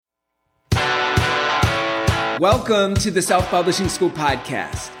Welcome to the Self-Publishing School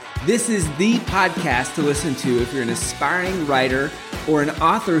podcast. This is the podcast to listen to if you're an aspiring writer or an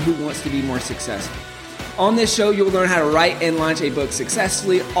author who wants to be more successful. On this show, you'll learn how to write and launch a book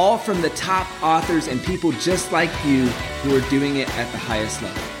successfully, all from the top authors and people just like you who are doing it at the highest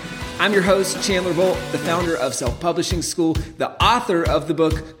level. I'm your host, Chandler Volt, the founder of Self-Publishing School, the author of the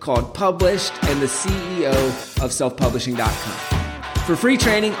book called Published, and the CEO of selfpublishing.com. For free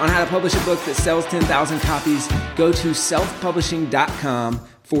training on how to publish a book that sells 10,000 copies, go to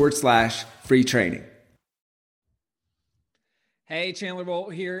selfpublishing.com/free training. Hey, Chandler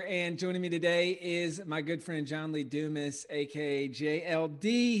Volt here, and joining me today is my good friend John Lee Dumas, aka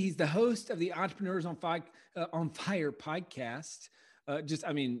JLD. He's the host of the Entrepreneurs on Fire podcast.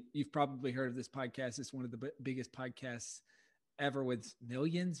 You've probably heard of this podcast. It's one of the biggest podcasts ever with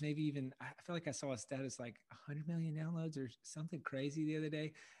millions, maybe even, I feel like I saw a status like 100 million downloads or something crazy the other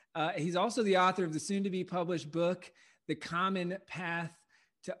day. He's also the author of the soon-to-be published book, The Common Path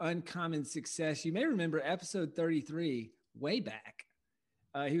to Uncommon Success. You may remember episode 33, way back.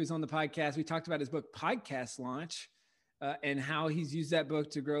 He was on the podcast. We talked about his book, Podcast Launch, and how he's used that book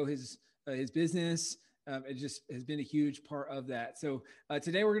to grow his business. It just has been a huge part of that. So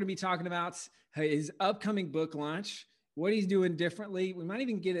today we're going to be talking about his upcoming book launch, what he's doing differently. We might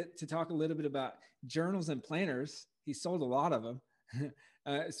even get it to talk a little bit about journals and planners. He sold a lot of them.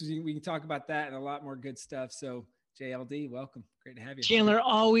 So we can talk about that and a lot more good stuff. So JLD, welcome. Great to have you. Chandler,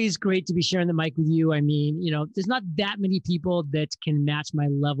 always great to be sharing the mic with you. I mean, there's not that many people that can match my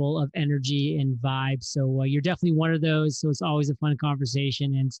level of energy and vibe. So you're definitely one of those. So it's always a fun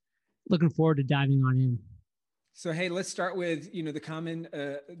conversation and looking forward to diving on in. So, hey, let's start with, the common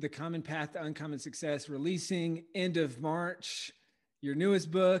path to uncommon success, releasing end of March, your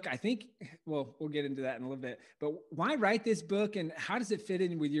newest book. I think, we'll get into that in a little bit, but why write this book and how does it fit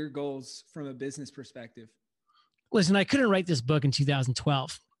in with your goals from a business perspective? Listen, I couldn't write this book in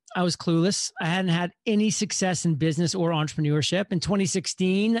 2012. I was clueless. I hadn't had any success in business or entrepreneurship. In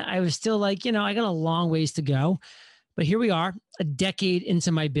 2016, I was still like, I got a long ways to go, but here we are, a decade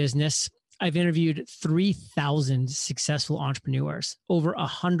into my business. I've interviewed 3,000 successful entrepreneurs, over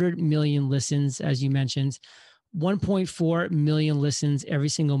 100 million listens, as you mentioned, 1.4 million listens every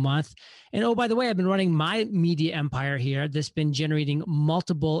single month. And oh, by the way, I've been running my media empire here that's been generating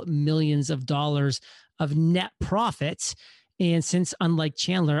multiple millions of dollars of net profits. And since, unlike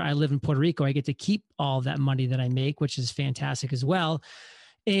Chandler, I live in Puerto Rico, I get to keep all that money that I make, which is fantastic as well.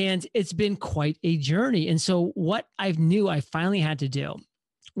 And it's been quite a journey. And so what I knew I finally had to do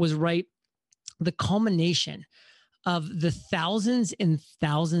was write the culmination of the thousands and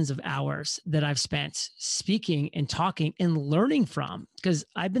thousands of hours that I've spent speaking and talking and learning from, because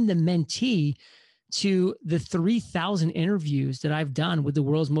I've been the mentee to the 3,000 interviews that I've done with the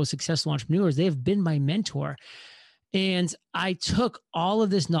world's most successful entrepreneurs. They've been my mentor. And I took all of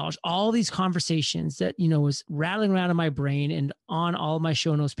this knowledge, all these conversations that, was rattling around in my brain and on all of my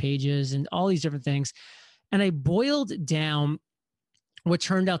show notes pages and all these different things. And I boiled down what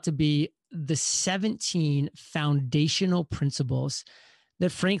turned out to be the 17 foundational principles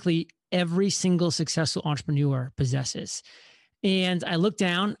that, frankly, every single successful entrepreneur possesses. And I looked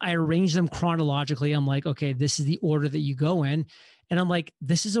down, I arranged them chronologically. I'm like, okay, this is the order that you go in. And I'm like,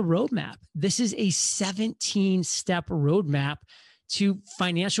 this is a roadmap. This is a 17-step roadmap to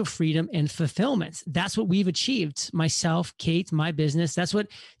financial freedom and fulfillment. That's what we've achieved. Myself, Kate, my business. That's what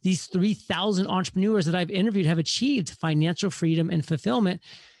these 3,000 entrepreneurs that I've interviewed have achieved: financial freedom and fulfillment.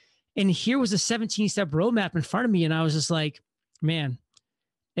 And here was a 17-step roadmap in front of me. And I was just like, man,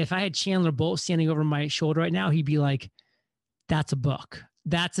 if I had Chandler Bolt standing over my shoulder right now, he'd be like, that's a book.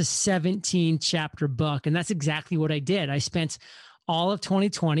 That's a 17-chapter book. And that's exactly what I did. I spent all of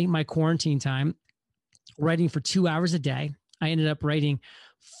 2020, my quarantine time, writing for 2 hours a day. I ended up writing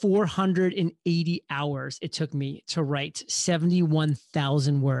 480 hours. It took me to write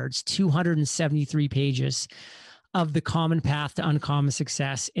 71,000 words, 273 pages of The Common Path to Uncommon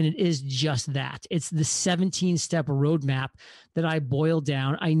Success. And it is just that. It's the 17-step roadmap that I boiled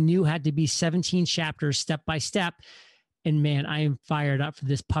down. I knew had to be 17 chapters, step by step. And man, I am fired up for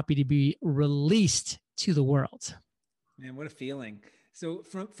this puppy to be released to the world. Man, what a feeling. So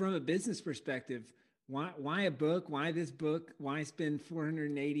from a business perspective, why a book? Why this book? Why spend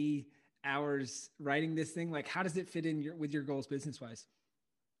 480 hours writing this thing? Like, how does it fit in with your goals business-wise?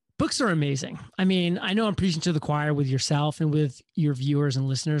 Books are amazing. I mean, I know I'm preaching to the choir with yourself and with your viewers and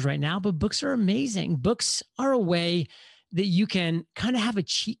listeners right now, but books are amazing. Books are a way that you can kind of have a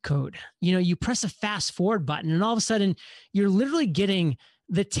cheat code. You press a fast forward button and all of a sudden you're literally getting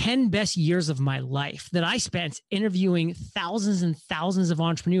the 10 best years of my life that I spent interviewing thousands and thousands of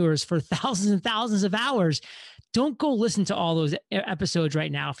entrepreneurs for thousands and thousands of hours. Don't go listen to all those episodes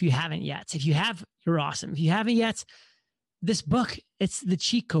right now if you haven't yet. If you have, you're awesome. If you haven't yet, this book, it's the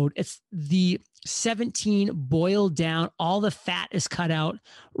cheat code. It's the 17 boiled down, all the fat is cut out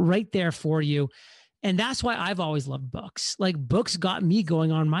right there for you. And that's why I've always loved books. Like books got me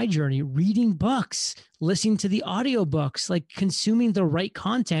going on my journey, reading books, listening to the audiobooks, like consuming the right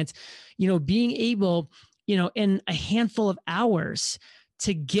content, being able, in a handful of hours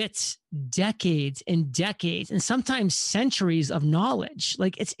to get decades and decades and sometimes centuries of knowledge.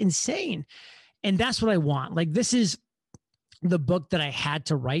 Like it's insane. And that's what I want. Like this is the book that I had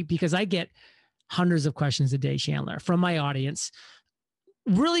to write because I get hundreds of questions a day, Chandler, from my audience,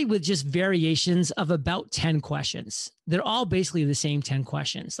 really with just variations of about 10 questions. They're all basically the same 10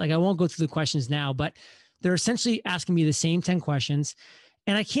 questions. Like I won't go through the questions now, but they're essentially asking me the same 10 questions.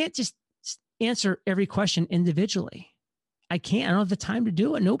 And I can't just answer every question individually. I can't. I don't have the time to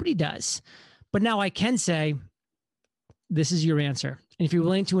do it. Nobody does. But now I can say, this is your answer. And if you're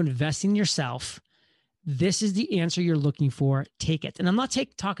willing to invest in yourself, this is the answer you're looking for. Take it. And I'm not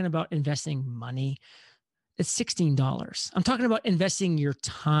talking about investing money. It's $16. I'm talking about investing your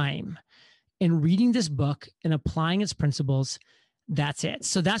time in reading this book and applying its principles. That's it.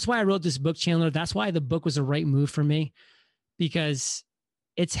 So that's why I wrote this book, Chandler. That's why the book was the right move for me, because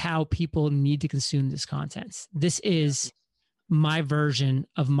it's how people need to consume this content. This is my version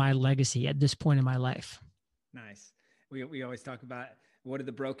of my legacy at this point in my life. Nice. We always talk about what are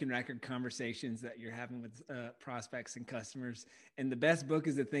the broken record conversations that you're having with prospects and customers. And the best book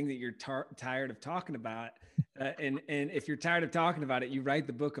is the thing that you're tired of talking about. And if you're tired of talking about it, you write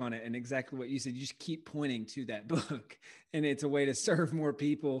the book on it. And exactly what you said, you just keep pointing to that book. And it's a way to serve more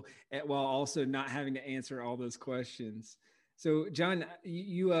people while also not having to answer all those questions. So John,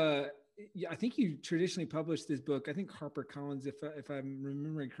 I think you traditionally published this book, I think HarperCollins, if I'm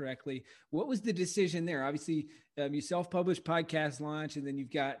remembering correctly. What was the decision there? Obviously, you self-published Podcast Launch, and then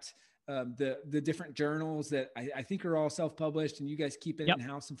you've got the different journals that I think are all self-published, and you guys keep it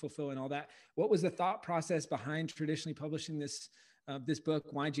in-house and fulfill and all that. What was the thought process behind traditionally publishing this book?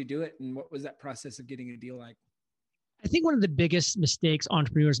 Why'd you do it? And what was that process of getting a deal like? I think one of the biggest mistakes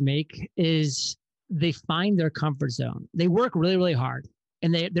entrepreneurs make is they find their comfort zone. They work really, really hard.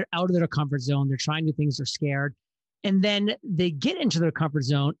 And they're out of their comfort zone. They're trying new things. They're scared. And then they get into their comfort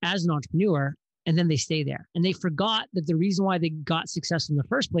zone as an entrepreneur, and then they stay there. And they forgot that the reason why they got successful in the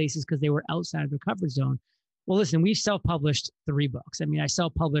first place is because they were outside of their comfort zone. Well, listen, we've self-published 3 books. I mean, I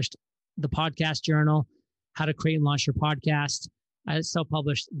self-published the Podcast Journal, How to Create and Launch Your Podcast. I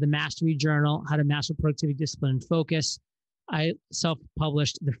self-published the Mastery Journal, How to Master Productivity, Discipline, and Focus. I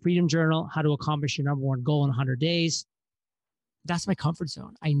self-published the Freedom Journal, How to Accomplish Your Number 1 Goal in 100 Days. That's my comfort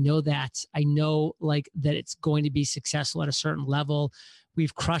zone. I know that. I know that it's going to be successful at a certain level.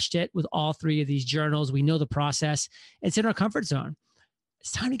 We've crushed it with all 3 of these journals. We know the process. It's in our comfort zone.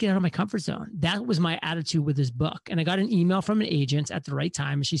 It's time to get out of my comfort zone. That was my attitude with this book. And I got an email from an agent at the right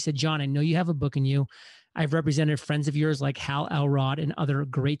time. And she said, John, I know you have a book in you. I've represented friends of yours like Hal Elrod and other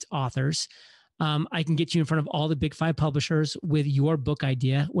great authors. I can get you in front of all the big 5 publishers with your book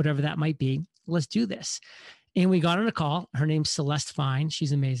idea, whatever that might be. Let's do this. And we got on a call. Her name's Celeste Fine.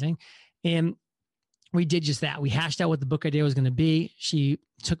 She's amazing. And we did just that. We hashed out what the book idea was going to be. She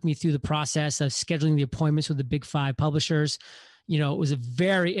took me through the process of scheduling the appointments with the big 5 publishers. It was a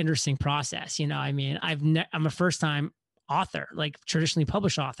very interesting process. I mean, I'm a first-time author, like traditionally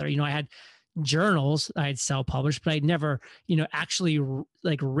published author. I had journals I had self-published, but I'd never, actually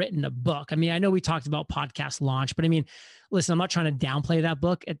written a book. I mean, I know we talked about Podcast Launch, but I mean, listen, I'm not trying to downplay that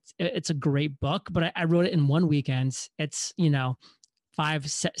book. It's a great book, but I wrote it in 1 weekend. It's,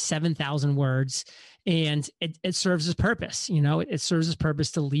 7,000 words, and it serves its purpose. It serves its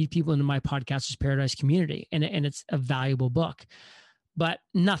purpose to lead people into my Podcasters Paradise community. And it's a valuable book, but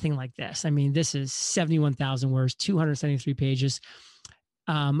nothing like this. I mean, this is 71,000 words, 273 pages.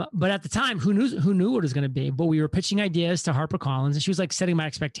 But at the time, who knew what it was going to be? But we were pitching ideas to HarperCollins, and she was like setting my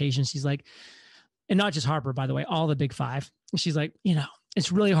expectations. She's like, and not just Harper, by the way, all the big 5. And she's like,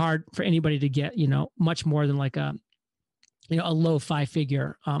 it's really hard for anybody to get, much more than like a low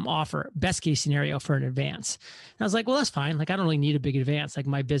 5-figure offer, best case scenario for an advance. And I was like, well, that's fine. Like, I don't really need a big advance. Like,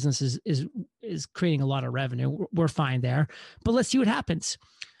 my business is creating a lot of revenue. We're fine there, but let's see what happens.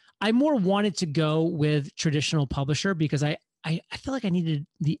 I more wanted to go with traditional publisher because I feel like I needed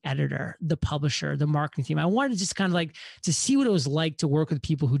the editor, the publisher, the marketing team. I wanted to just kind of like to see what it was like to work with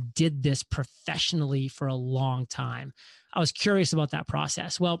people who did this professionally for a long time. I was curious about that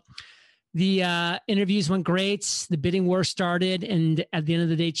process. Well, The interviews went great. The bidding war started, and at the end of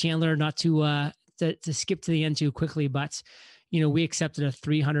the day, Chandler, not to skip to the end too quickly, but we accepted a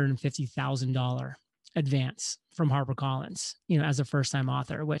 $350,000 advance from HarperCollins, as a first-time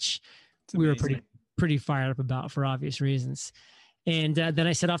author, which we were pretty fired up about for obvious reasons. And then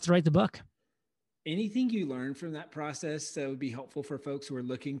I set off to write the book. Anything you learned from that process that would be helpful for folks who are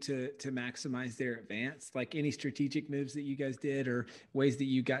looking to maximize their advance? Like any strategic moves that you guys did or ways that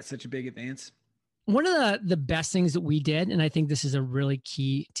you got such a big advance? One of the best things that we did, and I think this is a really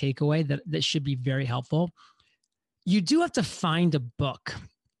key takeaway that should be very helpful. You do have to find a book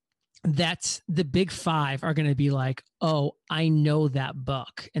that the big five are going to be like, oh, I know that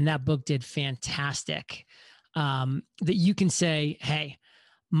book, and that book did fantastic. That you can say, hey,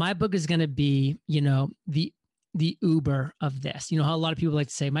 my book is going to be, the Uber of this. How a lot of people like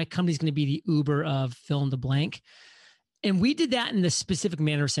to say, my company's going to be the Uber of fill in the blank. And we did that in the specific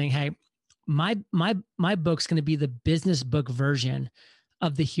manner of saying, hey, my book's going to be the business book version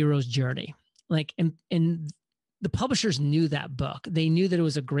of the hero's journey. Like, and the publishers knew that book. They knew that it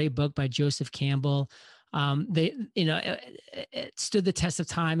was a great book by Joseph Campbell. It stood the test of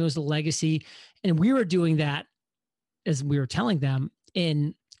time. It was a legacy. And we were doing that, as we were telling them,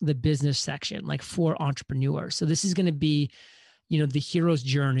 in the business section, like for entrepreneurs. So this is going to be, the hero's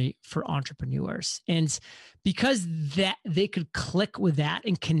journey for entrepreneurs. And because that they could click with that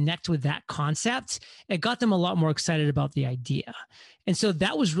and connect with that concept, it got them a lot more excited about the idea. And so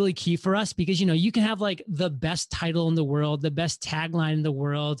that was really key for us because, you can have like the best title in the world, the best tagline in the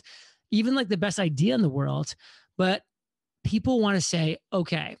world, even like the best idea in the world. But people want to say,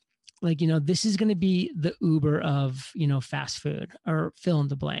 okay, like, this is going to be the Uber of, fast food or fill in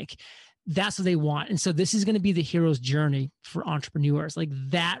the blank. That's what they want. And so this is going to be the hero's journey for entrepreneurs. Like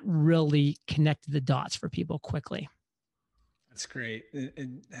that really connected the dots for people quickly. That's great.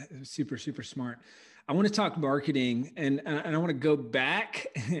 And super, super smart. I want to talk marketing and I want to go back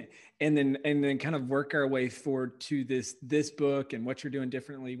and then kind of work our way forward to this book and what you're doing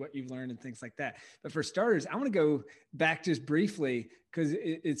differently, what you've learned and things like that. But for starters, I want to go back just briefly because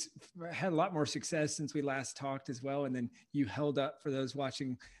it's had a lot more success since we last talked as well. And then you held up, for those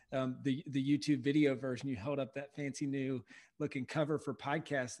watching the YouTube video version, you held up that fancy new looking cover for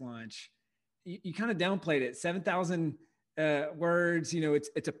Podcast Launch. You kind of downplayed it, 7,000 words.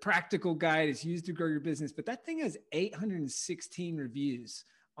 It's a practical guide. It's used to grow your business, but that thing has 816 reviews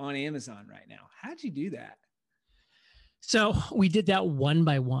on Amazon right now. How'd you do that? So we did that one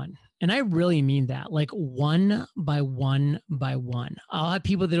by one. And I really mean that, like one by one by one. I'll have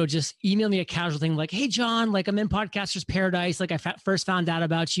people that'll just email me a casual thing like, hey, John, like I'm in Podcaster's Paradise. Like I first found out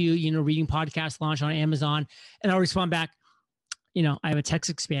about you, reading Podcast Launch on Amazon. And I'll respond back, I have a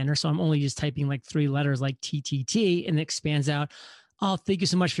text expander, so I'm only just typing like 3 letters like TTT, and it expands out. Oh, thank you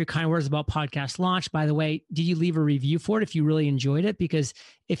so much for your kind words about Podcast Launch. By the way, did you leave a review for it if you really enjoyed it? Because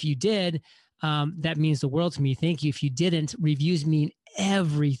if you did, that means the world to me. Thank you. If you didn't, reviews mean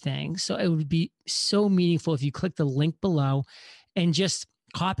everything. So it would be so meaningful if you click the link below and just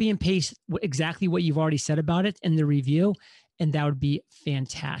copy and paste exactly what you've already said about it in the review. And that would be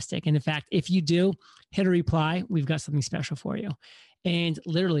fantastic. And in fact, if you do hit a reply, we've got something special for you. And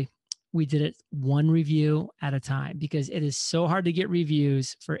literally, we did it one review at a time because it is so hard to get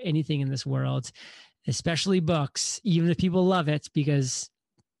reviews for anything in this world, especially books, even if people love it, because,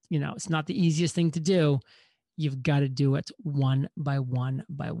 it's not the easiest thing to do. You've got to do it one by one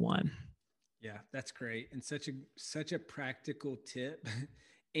by one. Yeah, that's great. And such a practical tip.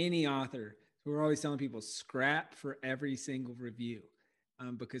 Any author, we're always telling people, scrap for every single review,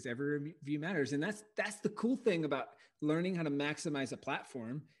 because every review matters. And that's the cool thing about learning how to maximize a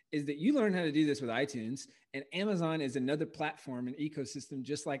platform, is that you learn how to do this with iTunes, and Amazon is another platform and ecosystem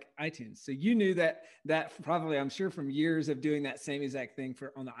just like iTunes. So you knew that probably, I'm sure, from years of doing that same exact thing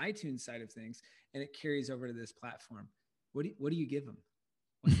on the iTunes side of things, and it carries over to this platform. What do you give them?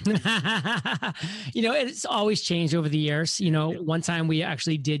 It's always changed over the years. One time we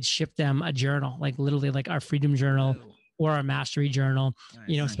actually did ship them a journal, like literally like our Freedom Journal or our Mastery Journal,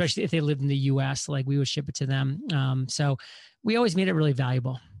 nice. Especially if they lived in the US, like we would ship it to them. So we always made it really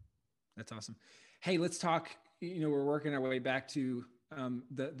valuable. That's awesome. Hey, let's talk, we're working our way back to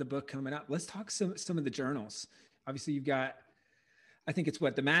the book coming up. Let's talk some of the journals. Obviously you've got, I think it's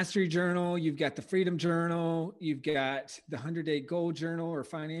the Mastery Journal, you've got the Freedom Journal, you've got the 100-Day Goal Journal or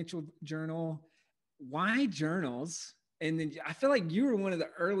Financial Journal. Why journals? And then I feel like you were one of the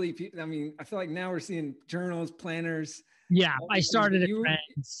early people. I mean, I feel like now we're seeing journals, planners. Yeah, I started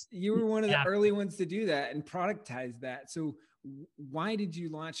you were one of the early ones to do that and productize that. So why did you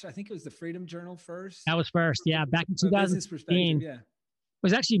launch? I think it was the Freedom Journal first. That was first. Yeah. Back in 2016. Yeah.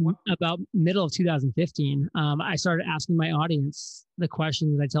 was actually about middle of 2015. I started asking my audience the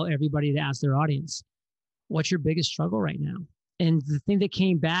question that I tell everybody to ask their audience: what's your biggest struggle right now? And the thing that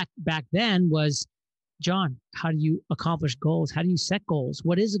came back then was, John, how do you accomplish goals? How do you set goals?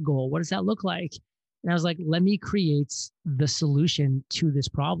 What is a goal? What does that look like? And I was like, let me create the solution to this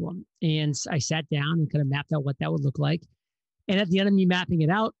problem. And I sat down and kind of mapped out what that would look like. And at the end of me mapping it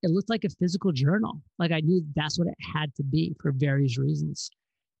out, it looked like a physical journal. Like I knew that's what it had to be for various reasons.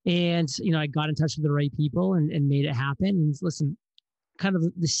 And, I got in touch with the right people and made it happen. And listen, kind of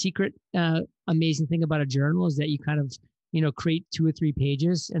the secret, amazing thing about a journal is that you kind of, create 2 or 3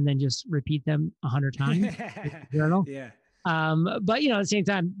 pages and then just repeat them 100 times. Journal. Yeah. But at the same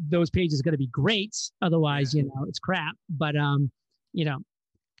time, those pages are going to be great. Otherwise, it's crap. But, a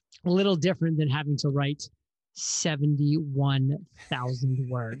little different than having to write 71,000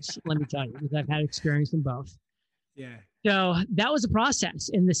 words. Let me tell you, because I've had experience in both. Yeah. So that was a process.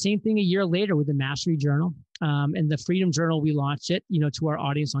 And the same thing a year later with the Mastery Journal. And the Freedom Journal, we launched it, to our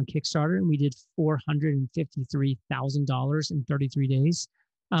audience on Kickstarter, and we did $453,000 in 33 days.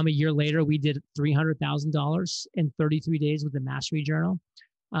 A year later, we did $300,000 in 33 days with the Mastery Journal.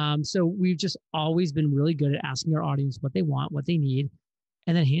 So we've just always been really good at asking our audience what they want, what they need,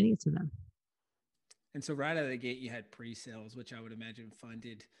 and then handing it to them. And so right out of the gate, you had pre-sales, which I would imagine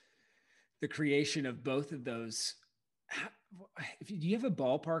funded the creation of both of those. Do you have a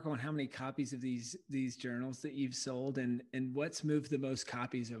ballpark on how many copies of these journals that you've sold, and what's moved the most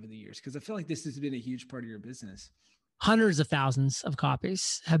copies over the years? Because I feel like this has been a huge part of your business. Hundreds of thousands of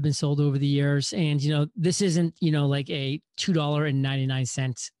copies have been sold over the years. And, this isn't, like a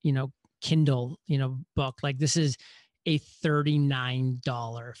 $2.99, Kindle, book. Like this is a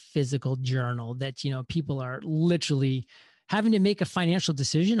 $39 physical journal that, people are literally having to make a financial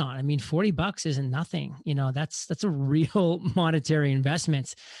decision on. I mean, $40 isn't nothing. That's a real monetary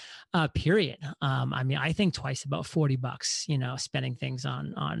investment, period. I think twice about $40, spending things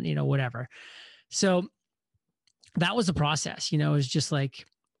on, whatever. So that was the process, it was just like,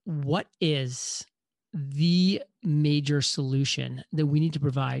 what is the major solution that we need to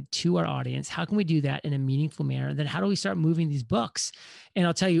provide to our audience? How can we do that in a meaningful manner? Then how do we start moving these books? And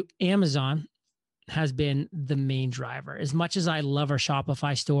I'll tell you, Amazon has been the main driver. As much as I love our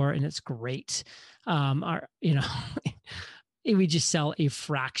Shopify store and it's great, we just sell a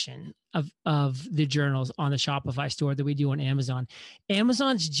fraction of the journals on the Shopify store that we do on Amazon.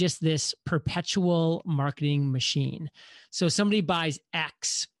 Amazon's just this perpetual marketing machine. So somebody buys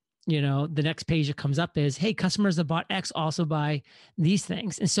X, the next page that comes up is, hey, customers that bought X also buy these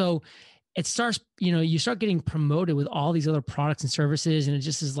things. And so it starts, you start getting promoted with all these other products and services. And it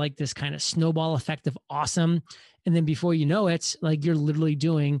just is like this kind of snowball effect of awesome. And then before you know it, like you're literally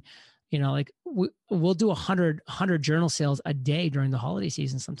doing, we'll do 100 journal sales a day during the holiday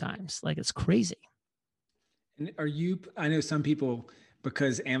season sometimes. Like it's crazy. And I know some people,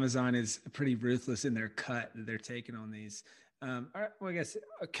 because Amazon is pretty ruthless in their cut that they're taking on these. Well, I guess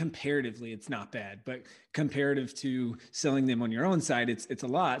comparatively, it's not bad, but comparative to selling them on your own site, it's a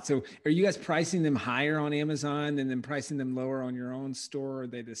lot. So are you guys pricing them higher on Amazon and then pricing them lower on your own store? Are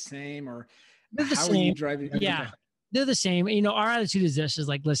they the same, or how are you driving? Yeah. They're the same. Our attitude is this: is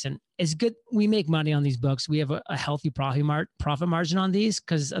like, listen, it's good. We make money on these books. We have a healthy profit margin on these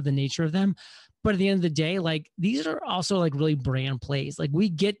because of the nature of them. But at the end of the day, like these are also like really brand plays. Like we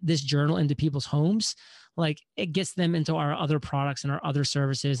get this journal into people's homes. Like it gets them into our other products and our other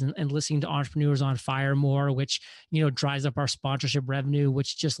services, and listening to Entrepreneurs on Fire more, which, drives up our sponsorship revenue,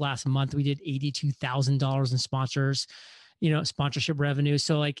 which just last month we did $82,000 in sponsorship revenue.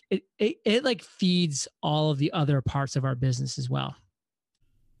 So like it like feeds all of the other parts of our business as well.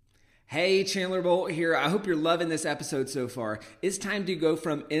 Hey, Chandler Bolt here. I hope you're loving this episode so far. It's time to go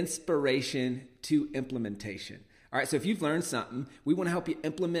from inspiration to implementation. All right, so if you've learned something, we want to help you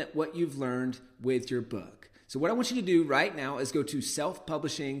implement what you've learned with your book. So what I want you to do right now is go to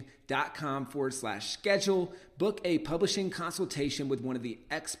selfpublishing.com/schedule, book a publishing consultation with one of the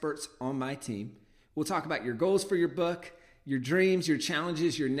experts on my team. We'll talk about your goals for your book, your dreams, your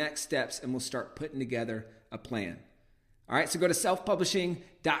challenges, your next steps, and we'll start putting together a plan. All right, so go to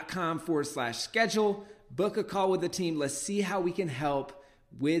selfpublishing.com/schedule, book a call with the team. Let's see how we can help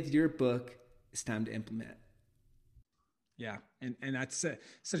with your book. It's time to implement. Yeah, and that's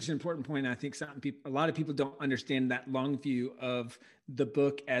such an important point. I think a lot of people don't understand that long view of the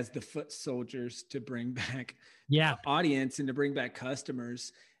book as the foot soldiers to bring back audience and to bring back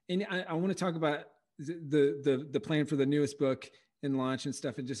customers. And I want to talk about the plan for the newest book and launch and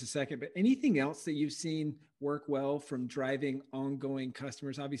stuff in just a second. But anything else that you've seen work well from driving ongoing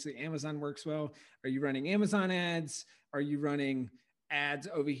customers? Obviously, Amazon works well. Are you running Amazon ads? Are you running ads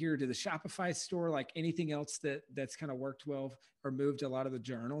over here to the Shopify store? Like anything else that's kind of worked well or moved a lot of the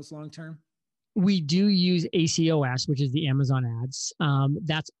journals long term? We do use ACOS, which is the Amazon ads.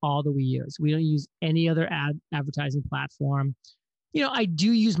 That's all that we use. We don't use any other advertising platform. I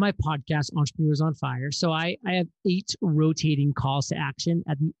do use my podcast, Entrepreneurs on Fire. So I have 8 rotating calls to action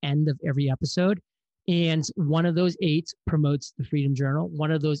at the end of every episode. And one of those 8 promotes the Freedom Journal.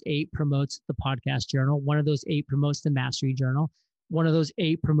 One of those 8 promotes the Podcast Journal. One of those 8 promotes the Mastery Journal. One of those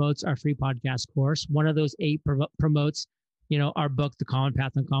 8 promotes our free podcast course. One of those 8 promotes, our book, The Common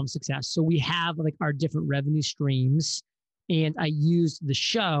Path on Common Success. So we have like our different revenue streams. And I use the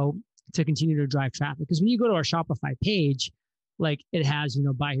show to continue to drive traffic. Because when you go to our Shopify page, like it has,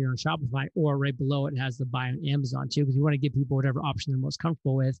 buy here on Shopify, or right below it has the buy on Amazon too, because you want to give people whatever option they're most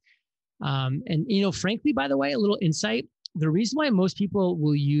comfortable with. And frankly, by the way, a little insight, the reason why most people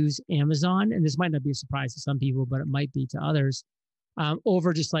will use Amazon, and this might not be a surprise to some people, but it might be to others,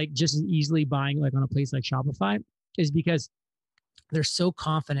 over just as easily buying like on a place like Shopify, is because they're so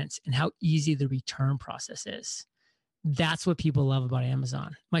confident in how easy the return process is. That's what people love about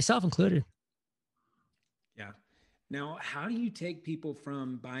Amazon, myself included. Yeah. Now, how do you take people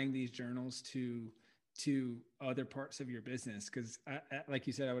from buying these journals to other parts of your business? Because like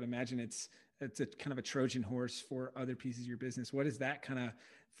you said, I would imagine it's a kind of a Trojan horse for other pieces of your business. What does that kind of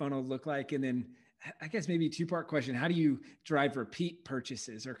funnel look like? And then I guess maybe a 2-part question. How do you drive repeat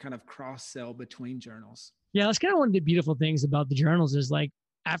purchases or kind of cross sell between journals? Yeah, that's kind of one of the beautiful things about the journals is like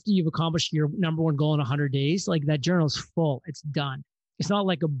after you've accomplished your number one goal in 100 days, like that journal's full, it's done. It's not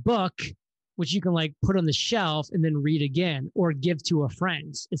like a book, which you can like put on the shelf and then read again or give to a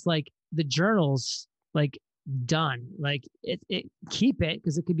friend. It's like the journal's like done. Like it keep it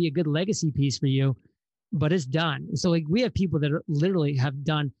because it could be a good legacy piece for you, but it's done. And so like we have people that literally have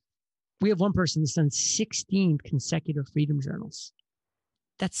done, we have one person that's done 16 consecutive Freedom Journals.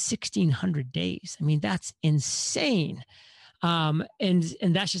 That's 1,600 days. I mean, that's insane. And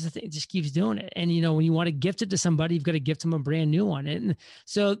that's just the thing, it just keeps doing it. And, when you want to gift it to somebody, you've got to gift them a brand new one. And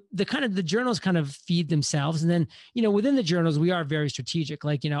so the journals kind of feed themselves. And then, within the journals, we are very strategic.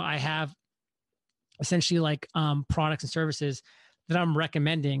 Like, I have essentially like products and services that I'm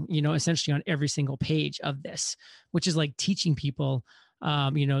recommending, essentially on every single page of this, which is like teaching people,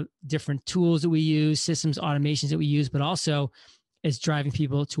 different tools that we use, systems, automations that we use, but also it's driving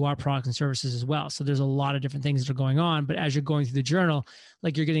people to our products and services as well. So there's a lot of different things that are going on, but as you're going through the journal,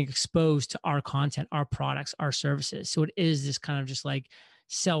 like you're getting exposed to our content, our products, our services. So it is this kind of just like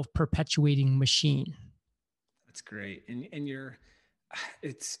self-perpetuating machine. That's great. And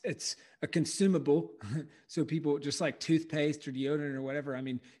it's a consumable. So people just like toothpaste or deodorant or whatever. I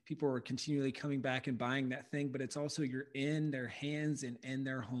mean, people are continually coming back and buying that thing, but it's also you're in their hands and in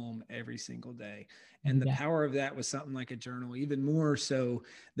their home every single day. And the power of that was something like a journal, even more so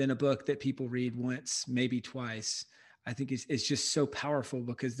than a book that people read once, maybe twice. I think it's just so powerful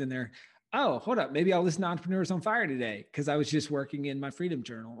because then they're, oh, hold up, maybe I'll listen to Entrepreneurs on Fire today because I was just working in my Freedom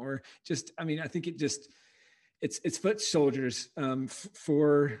Journal, or just, I mean, I think it's foot soldiers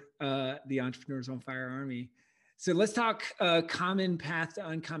for the Entrepreneurs on Fire Army. So let's talk Common Path to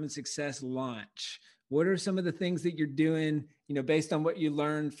Uncommon Success launch. What are some of the things that you're doing, based on what you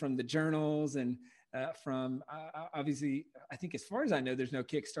learned from the journals and from obviously, I think as far as I know, there's no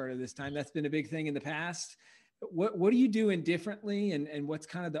Kickstarter this time. That's been a big thing in the past. What are you doing differently, and what's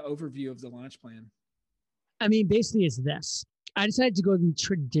kind of the overview of the launch plan? I mean, basically it's this. I decided to go the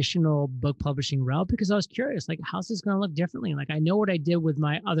traditional book publishing route because I was curious, like, how's this going to look differently? Like, I know what I did with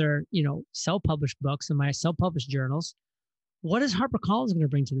my other, self-published books and my self-published journals. What is HarperCollins going to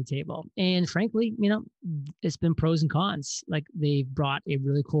bring to the table? And frankly, it's been pros and cons. Like, they've brought a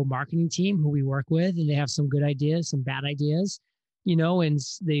really cool marketing team who we work with, and they have some good ideas, some bad ideas, and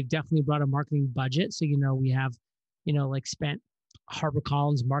they've definitely brought a marketing budget. So, we have, spent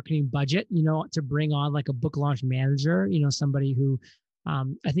HarperCollins marketing budget, to bring on like a book launch manager, somebody who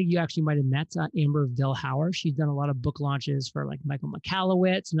I think you actually might have met Amber Vilhauer. She's done a lot of book launches for like Michael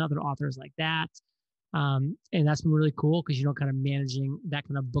Michalowicz and other authors like that. And that's been really cool because, kind of managing that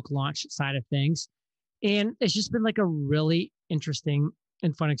kind of book launch side of things. And it's just been like a really interesting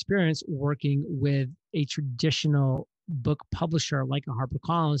and fun experience working with a traditional book publisher like a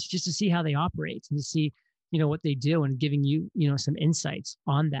HarperCollins, just to see how they operate and to see what they do and giving you, some insights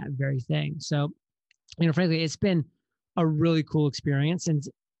on that very thing. So, frankly, it's been a really cool experience. And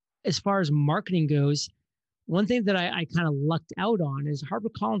as far as marketing goes, one thing that I kind of lucked out on is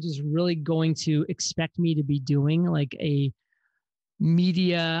HarperCollins is really going to expect me to be doing like a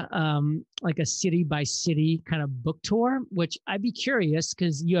media, like a city by city kind of book tour, which I'd be curious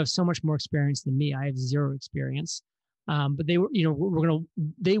because you have so much more experience than me. I have zero experience. But they were,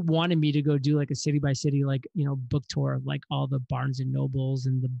 they wanted me to go do like a city by city, like, book tour of like all the Barnes and Nobles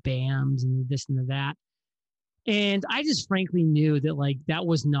and the BAMs and this and the that. And I just frankly knew that like that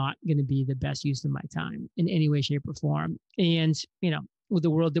was not going to be the best use of my time in any way, shape, or form. And, with the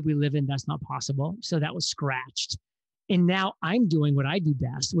world that we live in, that's not possible. So that was scratched. And now I'm doing what I do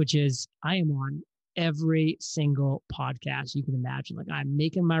best, which is I am on every single podcast you can imagine. Like I'm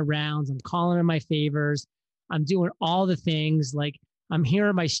making my rounds, I'm calling in my favors, I'm doing all the things. Like I'm here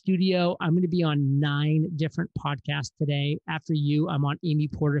in my studio. I'm going to be on 9 different podcasts today. After you, I'm on Amy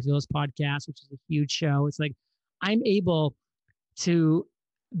Porterfield's podcast, which is a huge show. It's like I'm able to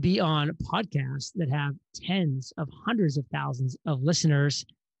be on podcasts that have tens of hundreds of thousands of listeners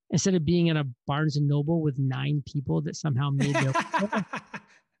instead of being in a Barnes and Noble with 9 people that somehow made their.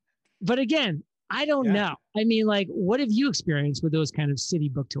 But again, I don't know. I mean, like, what have you experienced with those kind of city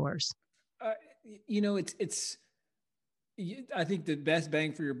book tours? I think the best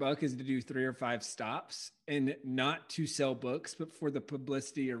bang for your buck is to do 3 or 5 stops and not to sell books, but for the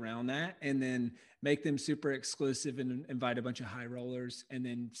publicity around that, and then make them super exclusive and invite a bunch of high rollers and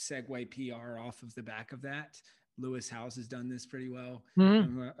then segue PR off of the back of that. Lewis Howes has done this pretty well.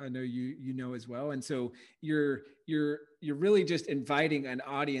 Mm-hmm. I know you know as well. And so you're really just inviting an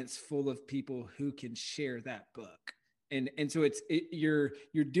audience full of people who can share that book. And so you're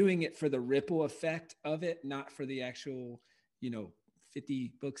doing it for the ripple effect of it, not for the actual,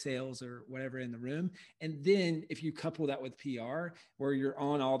 50 book sales or whatever in the room. And then if you couple that with PR, where you're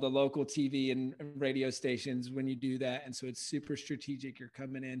on all the local TV and radio stations when you do that. And so it's super strategic. You're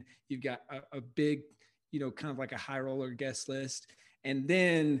coming in, you've got a big, kind of like a high roller guest list. And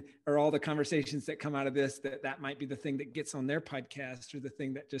then are all the conversations that come out of this, that might be the thing that gets on their podcast or the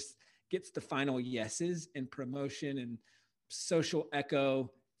thing that just gets the final yeses and promotion and social echo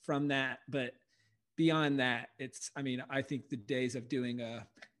from that. But beyond that, I think the days of doing a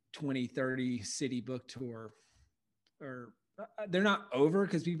 20, 30 city book tour they're not over,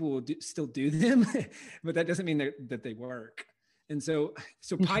 because people will still do them, but that doesn't mean that they work. And so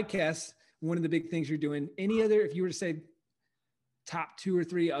podcasts, one of the big things you're doing. Any other, if you were to say top 2 or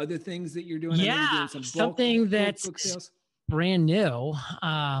 3 other things that you're doing? Yeah, I know you're doing something that's book sales. Brand new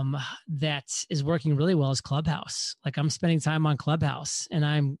that is working really well is Clubhouse. Like I'm spending time on Clubhouse and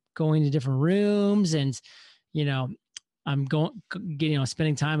I'm going to different rooms and, I'm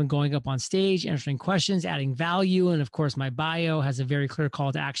spending time and going up on stage, answering questions, adding value. And of course, my bio has a very clear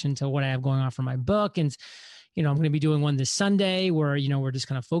call to action to what I have going on for my book. And, I'm going to be doing one this Sunday where, we're just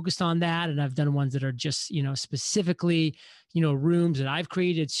kind of focused on that. And I've done ones that are just, specifically, rooms that I've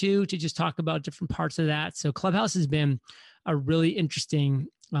created too, to just talk about different parts of that. So Clubhouse has been a really interesting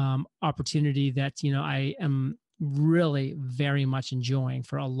opportunity that, I am really very much enjoying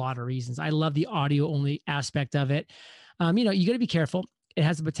for a lot of reasons. I love the audio only aspect of it. You got to be careful. It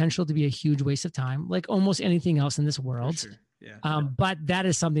has the potential to be a huge waste of time, like almost anything else in this world. For sure. Yeah. But that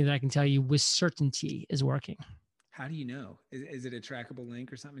is something that I can tell you with certainty is working. How do you know? Is it a trackable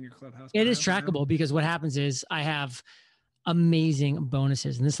link or something in your Clubhouse? It is trackable because what happens is I have amazing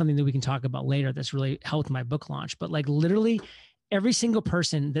bonuses. And this is something that we can talk about later that's really helped my book launch. But like literally every single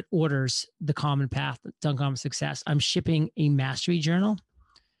person that orders The Common Path to Uncommon Success, I'm shipping a mastery journal,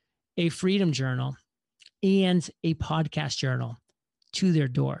 a freedom journal, and a podcast journal to their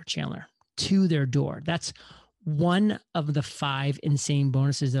door, Chandler, to their door. That's one of the 5 insane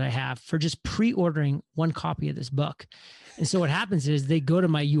bonuses that I have for just pre-ordering one copy of this book. And so what happens is they go to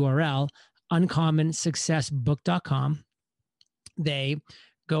my URL, uncommonsuccessbook.com. They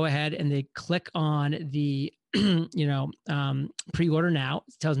go ahead and they click on the, pre-order now.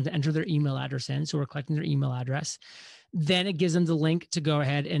 It tells them to enter their email address in. So we're collecting their email address. Then it gives them the link to go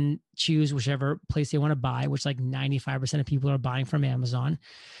ahead and choose whichever place they want to buy, which like 95% of people are buying from Amazon.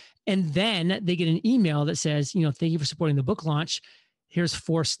 And then they get an email that says, thank you for supporting the book launch. Here's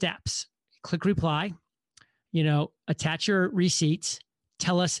 4 steps. Click reply, attach your receipts,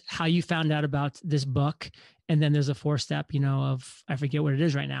 tell us how you found out about this book. And then there's a 4-step, of, I forget what it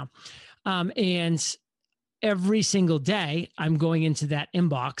is right now. And every single day I'm going into that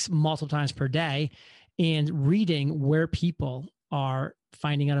inbox multiple times per day and reading where people are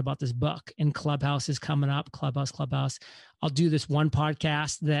finding out about this book. And Clubhouse is coming up, Clubhouse. I'll do this one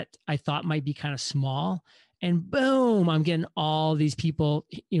podcast that I thought might be kind of small, and boom, I'm getting all these people,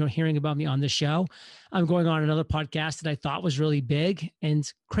 hearing about me on the show. I'm going on another podcast that I thought was really big,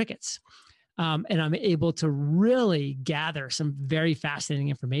 and crickets. And I'm able to really gather some very fascinating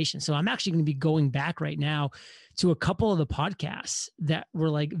information. So I'm actually going to be going back right now to a couple of the podcasts that were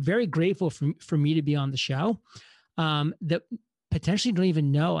like very grateful for me to be on the show. That potentially don't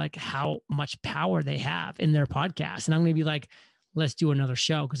even know like how much power they have in their podcast. And I'm going to be like, let's do another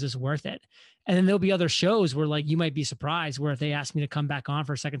show because it's worth it. And then there'll be other shows where like, you might be surprised where if they ask me to come back on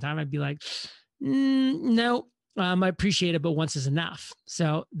for a second time, I'd be like, no, I appreciate it, but once is enough.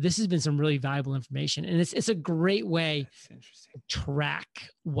 So this has been some really valuable information, and it's a great way to track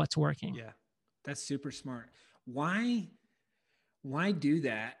what's working. Yeah, that's super smart. Why do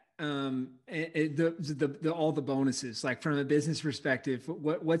that? All the bonuses, like from a business perspective,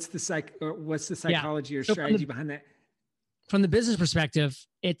 what's the psychology or strategy behind that? From the business perspective,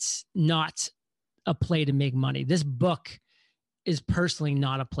 it's not a play to make money. This book is personally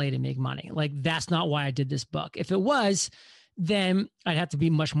not a play to make money. Like that's not why I did this book. If it was, then I'd have to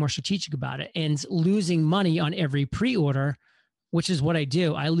be much more strategic about it. And losing money on every pre-order, which is what I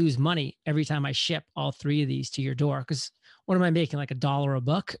do. I lose money every time I ship all 3 of these to your door. Because what am I making? Like $1 a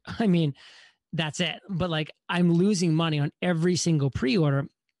book? I mean, that's it. But like I'm losing money on every single pre-order.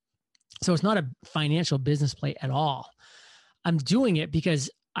 So it's not a financial business play at all. I'm doing it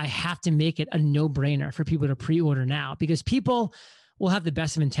because I have to make it a no-brainer for people to pre-order now, because people will have the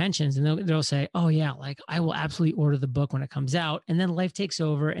best of intentions and they'll say, oh yeah, like I will absolutely order the book when it comes out, and then life takes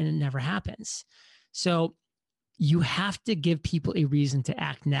over and it never happens. So you have to give people a reason to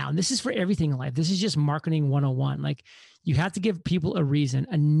act now. And this is for everything in life. This is just marketing 101. Like you have to give people a reason,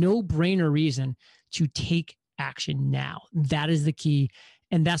 a no-brainer reason to take action now. That is the key.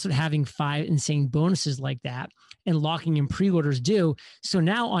 And that's what having 5 insane bonuses like that and locking in pre-orders do. So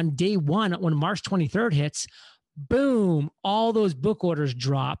now on day 1, when March 23rd hits, boom, all those book orders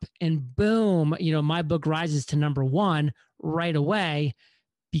drop, and boom, my book rises to number 1 right away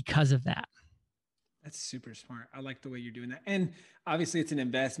because of that. That's super smart. I like the way you're doing that. And obviously it's an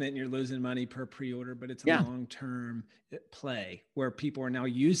investment and you're losing money per pre-order, but it's a long-term play where people are now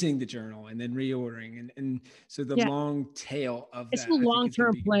using the journal and then reordering. And so the long tail of it's a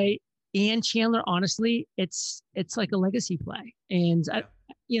long-term play. And Chandler, honestly, it's like a legacy play. And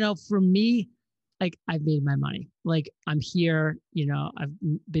for me, like I've made my money. Like I'm here, I've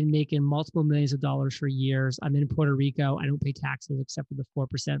been making multiple millions of dollars for years. I'm in Puerto Rico. I don't pay taxes except for the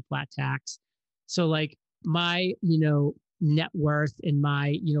 4% flat tax. So like my, net worth and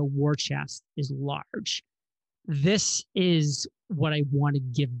my, war chest is large. This is what I want to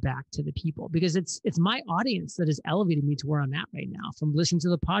give back to the people, because it's my audience that has elevated me to where I'm at right now, from listening to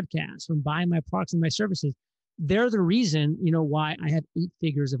the podcast, from buying my products and my services. They're the reason, why I have 8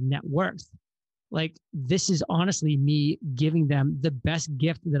 figures of net worth. Like this is honestly me giving them the best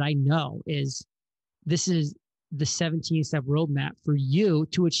gift that I know is this is the 17-step roadmap for you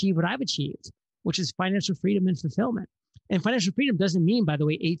to achieve what I've achieved, which is financial freedom and fulfillment. And financial freedom doesn't mean, by the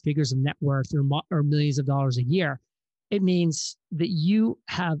way, 8 figures of net worth or millions of dollars a year. It means that you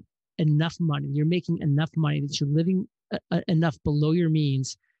have enough money, you're making enough money, that you're living enough below your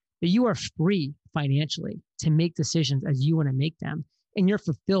means, that you are free financially to make decisions as you want to make them. And you're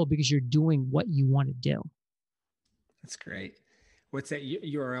fulfilled because you're doing what you want to do. That's great. What's that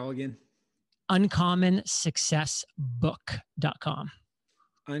URL again? uncommonsuccessbook.com.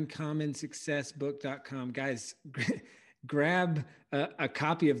 uncommonsuccessbook.com. Guys, grab a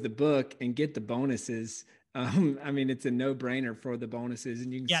copy of the book and get the bonuses. It's a no-brainer for the bonuses,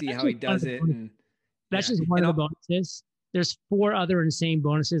 and you can see how he does it. And that's just one of the bonuses. There's 4 other insane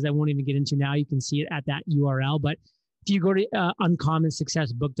bonuses I won't even get into now. You can see it at that URL. But if you go to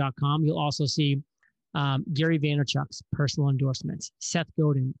uncommonsuccessbook.com, you'll also see Gary Vaynerchuk's personal endorsements. Seth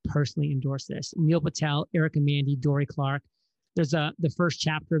Godin personally endorsed this. Neil Patel, Erica Mandy, Dory Clark. There's the first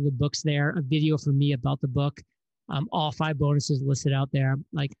chapter of the book's there, a video from me about the book. All 5 bonuses listed out there,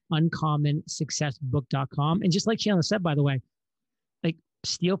 like uncommonsuccessbook.com. And just like Chandler said, by the way, like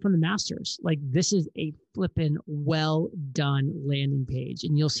steal from the masters. Like this is a flippin' well done landing page,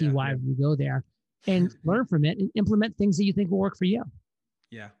 and you'll see why when you go there and learn from it and implement things that you think will work for you.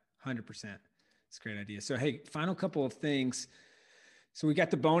 Yeah, 100%. It's a great idea. So, hey, final couple of things. So we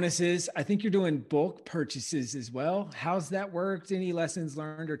got the bonuses. I think you're doing bulk purchases as well. How's that worked? Any lessons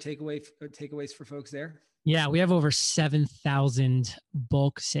learned or takeaways for folks there? Yeah, we have over 7,000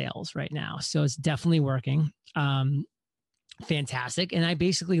 bulk sales right now. So it's definitely working. Fantastic. And I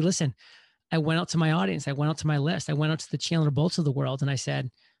basically, I went out to my audience. I went out to my list. I went out to the Chandler Bolts of the world. And I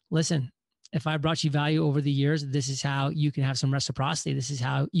said, listen, if I brought you value over the years, this is how you can have some reciprocity. This is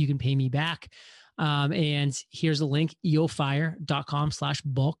how you can pay me back. And here's the link,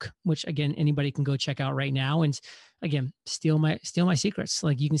 eofire.com/bulk, which again, anybody can go check out right now. And again, steal my secrets.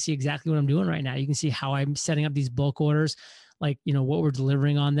 Like you can see exactly what I'm doing right now. You can see how I'm setting up these bulk orders, like, what we're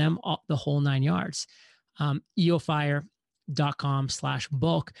delivering on them, the whole 9 yards.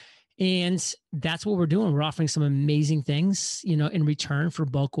 eofire.com/bulk. And that's what we're doing. We're offering some amazing things, in return for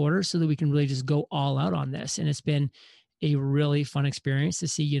bulk orders so that we can really just go all out on this. And it's been a really fun experience to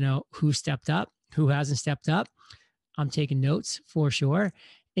see, who stepped up, who hasn't stepped up. I'm taking notes for sure.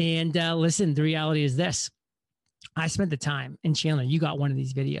 And listen, the reality is this. I spent the time, and Chandler, you got one of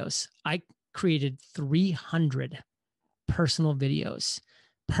these videos. I created 300 personal videos,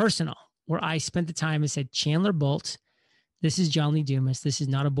 where I spent the time and said, Chandler Bolt, this is John Lee Dumas. This is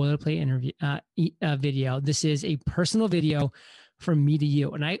not a boilerplate interview video. This is a personal video from me to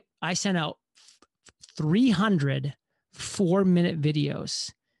you. And I sent out 300 4-minute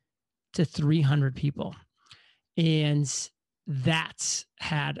videos to 300 people. And that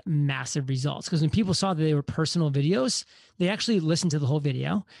had massive results, because when people saw that they were personal videos, they actually listened to the whole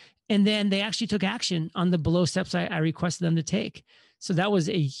video. And then they actually took action on the below steps I requested them to take. So that was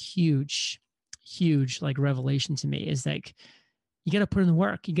a huge like revelation to me, is like, you got to put in the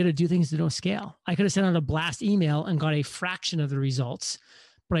work. You got to do things that don't scale. I could have sent out a blast email and got a fraction of the results,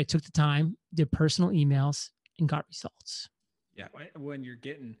 but I took the time, did personal emails, and got results. Yeah. When you're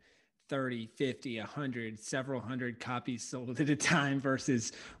getting 30, 50, 100, several hundred copies sold at a time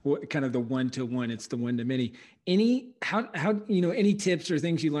versus kind of the one-to-one, it's the one-to-many. Any tips or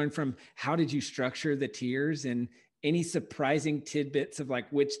things you learned from how did you structure the tiers, and any surprising tidbits of like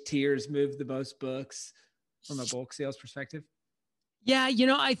which tiers moved the most books from a bulk sales perspective? Yeah,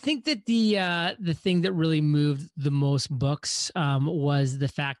 I think that the thing that really moved the most books was the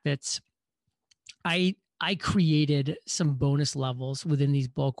fact that I created some bonus levels within these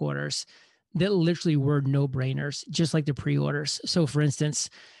bulk orders that literally were no-brainers, just like the pre-orders. So for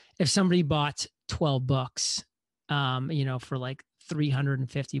instance, if somebody bought 12 books, for like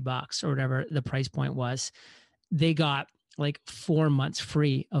 $350 or whatever the price point was, they got like 4 months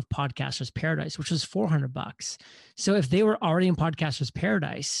free of Podcasters Paradise, which was $400. So if they were already in Podcasters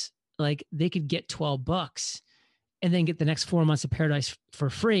Paradise, like they could get 12 books and then get the next 4 months of Paradise for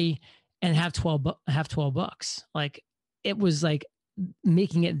free and have 12 books. Like, it was like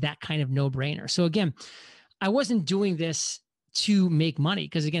making it that kind of no-brainer. So again, I wasn't doing this to make money,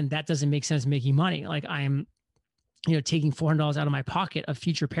 because again, that doesn't make sense, making money. Like, I'm, taking $400 out of my pocket of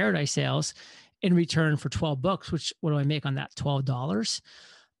future Paradise sales in return for 12 books, which, what do I make on that? $12.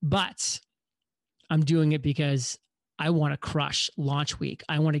 But I'm doing it because I want to crush launch week.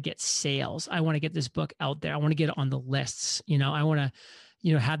 I want to get sales. I want to get this book out there. I want to get it on the lists. I want to,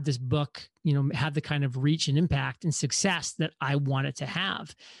 have this book, have the kind of reach and impact and success that I want it to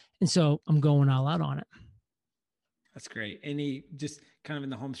have. And so I'm going all out on it. That's great. Just kind of in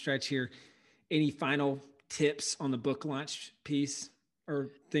the home stretch here, any final tips on the book launch piece, or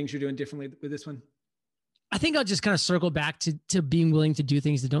things you're doing differently with this one? I think I'll just kind of circle back to being willing to do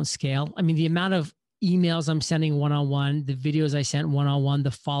things that don't scale. I mean, the amount of emails I'm sending one-on-one, the videos I sent one-on-one,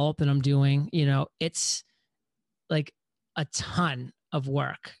 the follow-up that I'm doing, it's like a ton of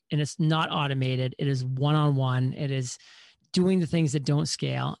work, and it's not automated. It is one-on-one. It is doing the things that don't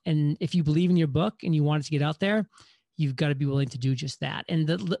scale. And if you believe in your book and you want it to get out there, you've got to be willing to do just that. And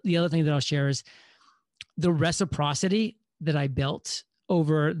the other thing that I'll share is the reciprocity that I built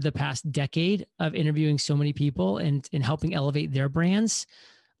over the past decade of interviewing so many people and helping elevate their brands.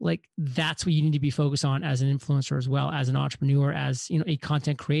 Like, that's what you need to be focused on as an influencer, as well as an entrepreneur, as a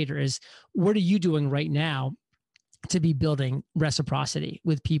content creator, is what are you doing right now to be building reciprocity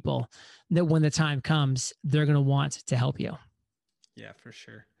with people that when the time comes, they're going to want to help you. Yeah, for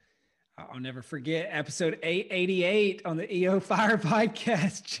sure. I'll never forget episode 888 on the EO Fire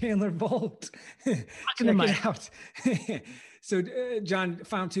podcast, Chandler Bolt. Check it out. So John,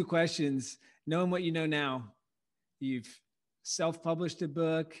 final 2 questions. Knowing what you know now, you've self-published a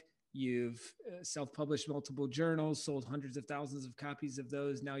book, you've self-published multiple journals, sold hundreds of thousands of copies of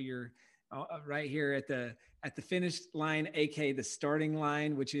those. Now you're right here at the finish line, aka the starting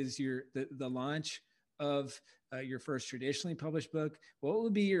line, which is the launch of your first traditionally published book. What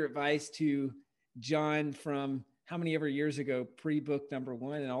would be your advice to John from how many ever years ago, pre-book number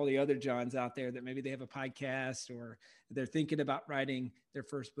 1, and all the other Johns out there that maybe they have a podcast or they're thinking about writing their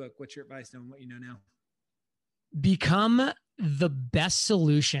first book? What's your advice on what you know now? Become the best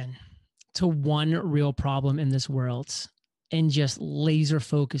solution to one real problem in this world, and just laser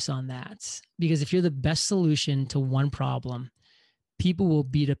focus on that. Because if you're the best solution to one problem, people will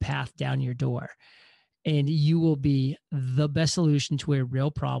beat a path down your door, and you will be the best solution to a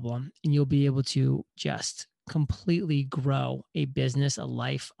real problem. And you'll be able to just completely grow a business, a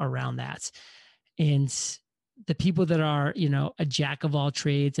life around that. And the people that are, a jack of all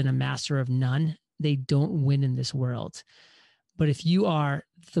trades and a master of none, they don't win in this world. But if you are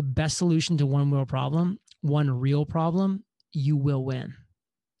the best solution to one real problem, you will win.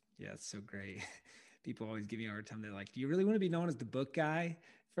 Yeah, it's so great. People always give me a hard time. They're like, do you really want to be known as the book guy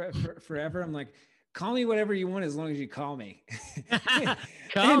forever? I'm like, call me whatever you want as long as you call me.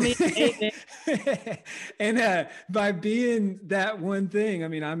 Call me. And by being that one thing, I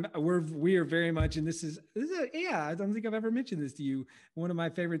mean, we are very much, and this is I don't think I've ever mentioned this to you. One of my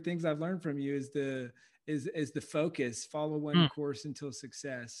favorite things I've learned from you is the focus, follow one course until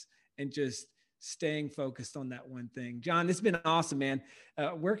success, and just staying focused on that one thing. John, this has been awesome, man.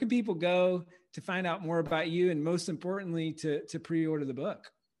 Where can people go to find out more about you, and most importantly, to pre-order the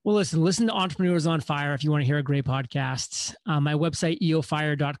book? Well, listen to Entrepreneurs on Fire if you want to hear a great podcast. My website,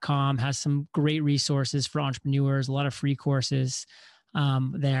 eofire.com, has some great resources for entrepreneurs, a lot of free courses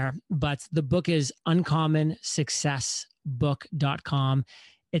there. But the book is uncommonsuccessbook.com.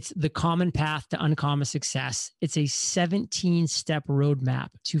 It's the common path to uncommon success. It's a 17-step roadmap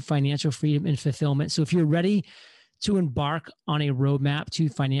to financial freedom and fulfillment. So if you're ready to embark on a roadmap to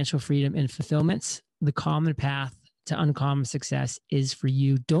financial freedom and fulfillment, the common path to uncommon success is for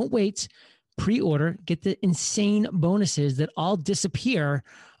you. Don't wait. Pre-order. Get the insane bonuses that all disappear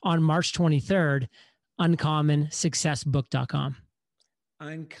on March 23rd. uncommonsuccessbook.com.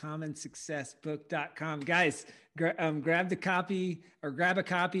 uncommonsuccessbook.com. Guys, grab the copy or grab a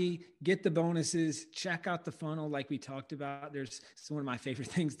copy, get the bonuses, check out the funnel like we talked about. It's one of my favorite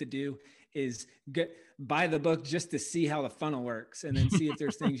things to do is buy the book just to see how the funnel works, and then see if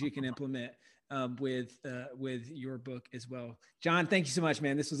there's things you can implement with your book as well. John, thank you so much,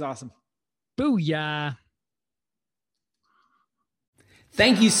 man. This was awesome. Booyah.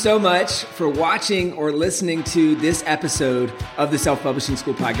 Thank you so much for watching or listening to this episode of the Self-Publishing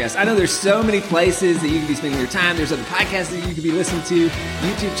School podcast. I know there's so many places that you can be spending your time. There's other podcasts that you could be listening to,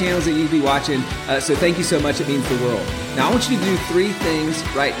 YouTube channels that you could be watching. So thank you so much. It means the world. Now, I want you to do 3 things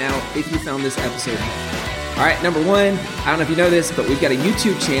right now if you found this episode helpful. All right, number 1, I don't know if you know this, but we've got a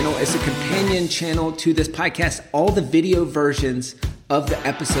YouTube channel. It's a companion channel to this podcast. All the video versions of the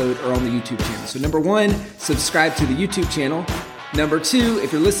episode are on the YouTube channel. So number 1, subscribe to the YouTube channel. Number 2,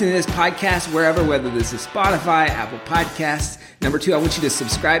 if you're listening to this podcast wherever, whether this is Spotify, Apple Podcasts, number 2, I want you to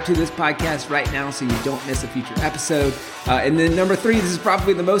subscribe to this podcast right now so you don't miss a future episode. And then number 3, this is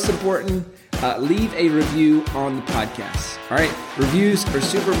probably the most important, leave a review on the podcast. All right, reviews are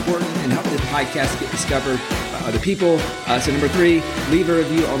super important and help this podcast get discovered by other people. So number 3, leave a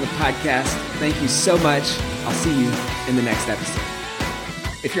review on the podcast. Thank you so much. I'll see you in the next episode.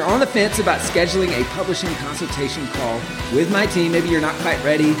 If you're on the fence about scheduling a publishing consultation call with my team, maybe you're not quite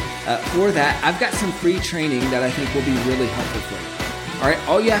ready for that, I've got some free training that I think will be really helpful for you. All right,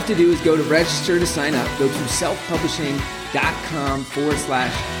 all you have to do is go to register to sign up. Go to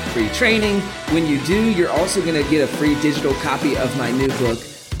selfpublishing.com/free training. When you do, you're also going to get a free digital copy of my new book,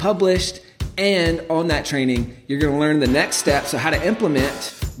 Published. And on that training, you're going to learn the next steps, so how to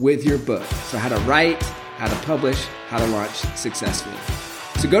implement with your book. So how to write, how to publish, how to launch successfully.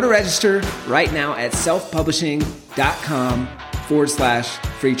 So go to register right now at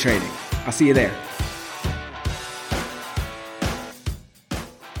selfpublishing.com/free training. I'll see you there.